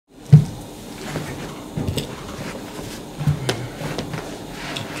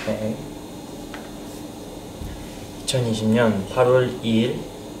2020년 8월 2일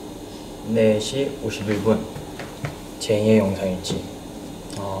 4시 51분 제2의 영상일지.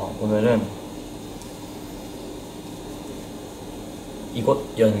 오늘은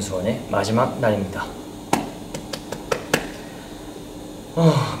이곳 연수원의 마지막 날입니다.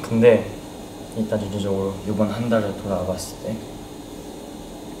 근데 일단 전체적으로 이번 한 달을 돌아봤을 때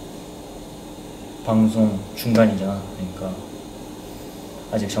방송 중간이잖아. 그러니까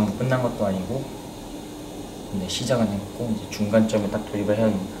아직 전부 끝난 것도 아니고, 근데 시작은 했고 이제 중간점에 딱 돌입을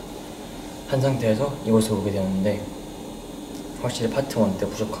한 상태에서 이곳에 오게 되었는데, 확실히 파트 1 때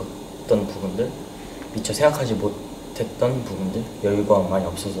부족했던 부분들, 미처 생각하지 못했던 부분들, 여유가 많이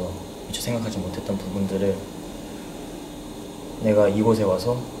없어서 미처 생각하지 못했던 부분들을 내가 이곳에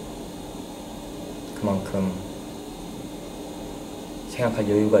와서 그만큼 생각할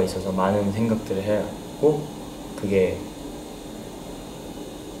여유가 있어서 많은 생각들을 해야 하고, 그게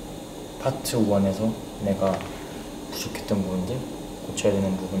파트 1에서 내가 부족했던 부분들, 고쳐야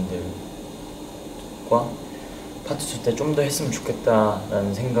되는 부분들과 파트 2 때 좀 더 했으면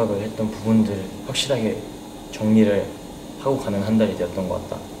좋겠다라는 생각을 했던 부분들을 확실하게 정리를 하고 가는 한 달이 되었던 것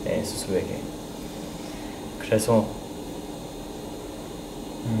같다, 내 스스로에게. 그래서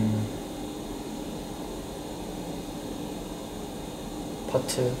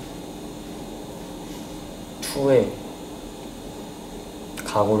파트 2의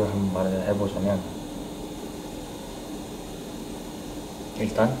각오를 한번 말을 해보자면,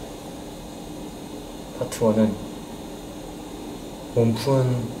 일단 파트 1은 몸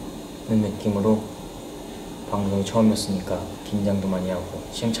푸는 느낌으로, 방송이 처음이었으니까 긴장도 많이 하고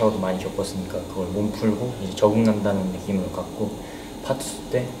시행착오도 많이 겪었으니까 그걸 몸 풀고 이제 적응한다는 느낌으로 갔고, 파트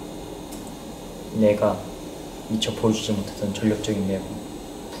 2 때 내가 미처 보여주지 못했던 전력적인 내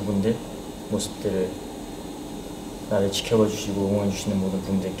부분들, 모습들을, 나를 지켜봐 주시고 응원해 주시는 모든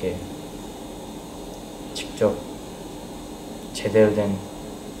분들께 직접 제대로 된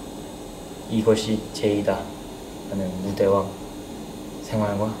이것이 제이다 라는 무대와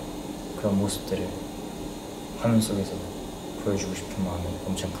생활과 그런 모습들을 화면 속에서 보여주고 싶은 마음이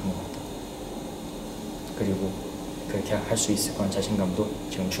엄청 큰 것 같다. 그리고 그렇게 할 수 있을 거란 자신감도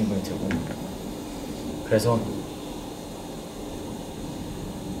지금 충분히 들고, 그래서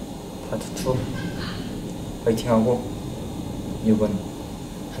파트 2 화이팅하고, 이번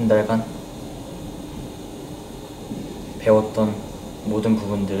한 달간 배웠던 모든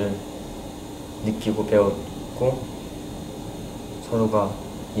부분들을 느끼고 배웠고, 서로가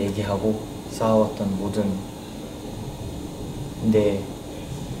얘기하고 쌓아왔던 모든 내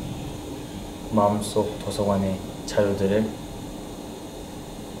마음속 도서관의 자료들을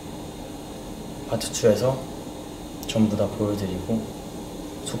파트 2에서 전부 다 보여드리고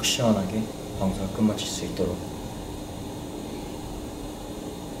속 시원하게 방송을 끝마칠 수 있도록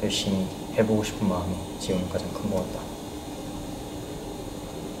열심히 해보고 싶은 마음이 지금 가장 큰 것 같다.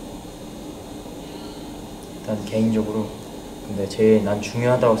 일단 개인적으로 근데 제일 난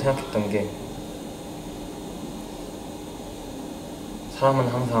중요하다고 생각했던 게, 사람은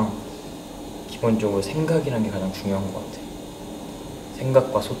항상 기본적으로 생각이란 게 가장 중요한 것 같아.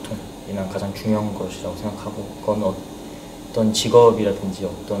 생각과 소통이 난 가장 중요한 것이라고 생각하고, 그건 어떤 직업이라든지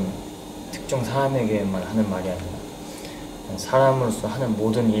어떤 특정 사람에게만 하는 말이 아니라 사람으로서 하는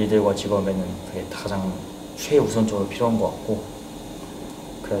모든 일들과 직업에는 그게 가장 최우선적으로 필요한 것 같고,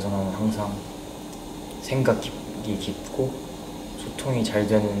 그래서 나는 항상 생각이 깊고 소통이 잘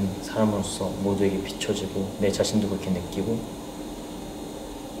되는 사람으로서 모두에게 비춰지고 내 자신도 그렇게 느끼고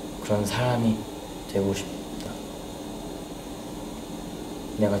그런 사람이 되고 싶다.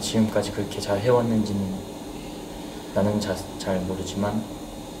 내가 지금까지 그렇게 잘 해왔는지는 나는 잘 모르지만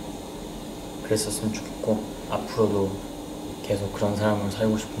그랬었으면 좋겠고, 앞으로도 계속 그런 사람으로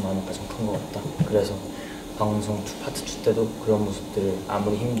살고 싶은 마음이 가장 큰 것 같다. 그래서 방송 파트 2 때도 그런 모습들을,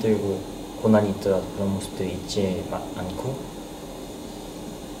 아무리 힘들고 고난이 있더라도 그런 모습들이 있지 않고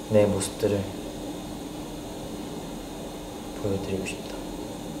내 모습들을 보여드리고 싶다.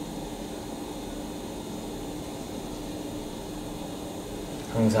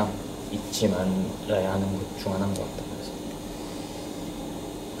 항상 잊지 말아야 하는 것 중 하나인 것 같다. 그래서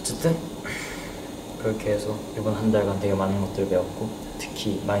어쨌든 그렇게 해서 이번 한 달간 되게 많은 것들을 배웠고,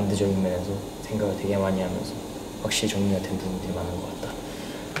 특히 마인드적인 면에서 생각을 되게 많이 하면서 확실히 정리가 된 부분들이 많은 것 같다.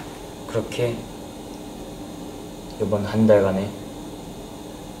 그렇게 이번 한 달간의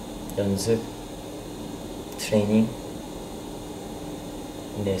연습, 트레이닝,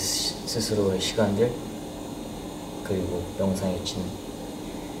 내 스스로의 시간들, 그리고 영상 일지는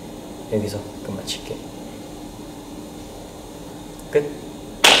여기서 끝마칠게. 끝.